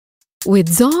With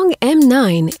Zong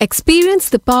M9, experience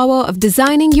the power of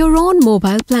designing your own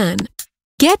mobile plan.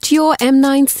 Get your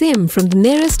M9 SIM from the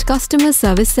nearest customer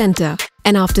service center,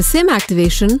 and after SIM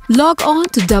activation, log on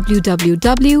to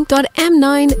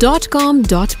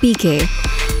www.m9.com.pk.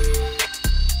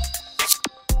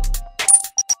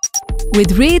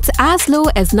 With rates as low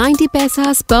as 90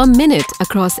 paisas per minute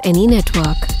across any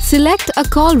network, select a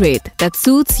call rate that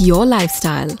suits your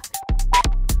lifestyle.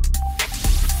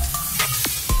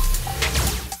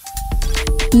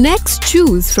 Next,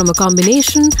 choose from a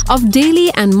combination of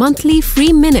daily and monthly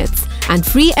free minutes and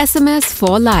free SMS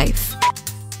for life.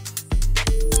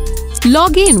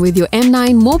 Log in with your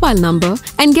M9 mobile number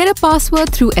and get a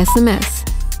password through SMS.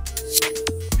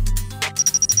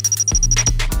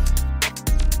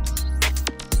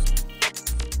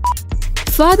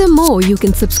 Furthermore, you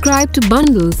can subscribe to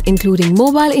bundles including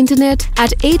mobile internet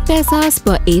at 8 paisas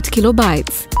per 8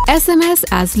 kilobytes, SMS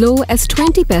as low as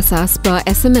 20 paisas per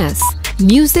SMS,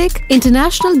 music,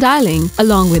 international dialing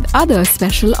along with other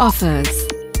special offers.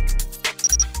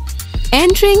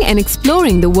 Entering and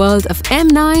exploring the world of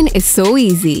M9 is so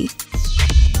easy.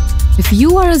 If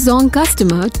you are a Zong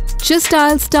customer, just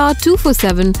dial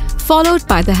 *247 followed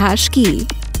by the hash key.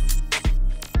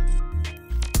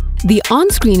 The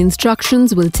on-screen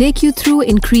instructions will take you through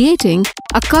in creating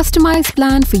a customized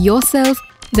plan for yourself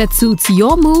that suits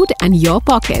your mood and your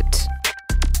pocket.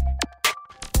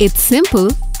 It's simple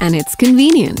and it's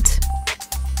convenient.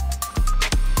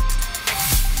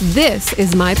 This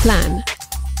is my plan.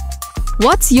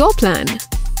 What's your plan?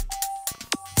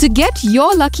 To get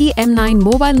your lucky M9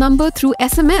 mobile number through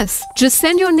SMS, just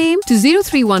send your name to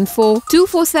 0314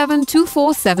 247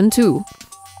 2472.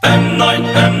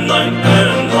 M9, M9,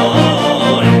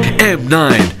 M9.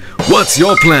 M9, what's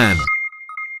your plan?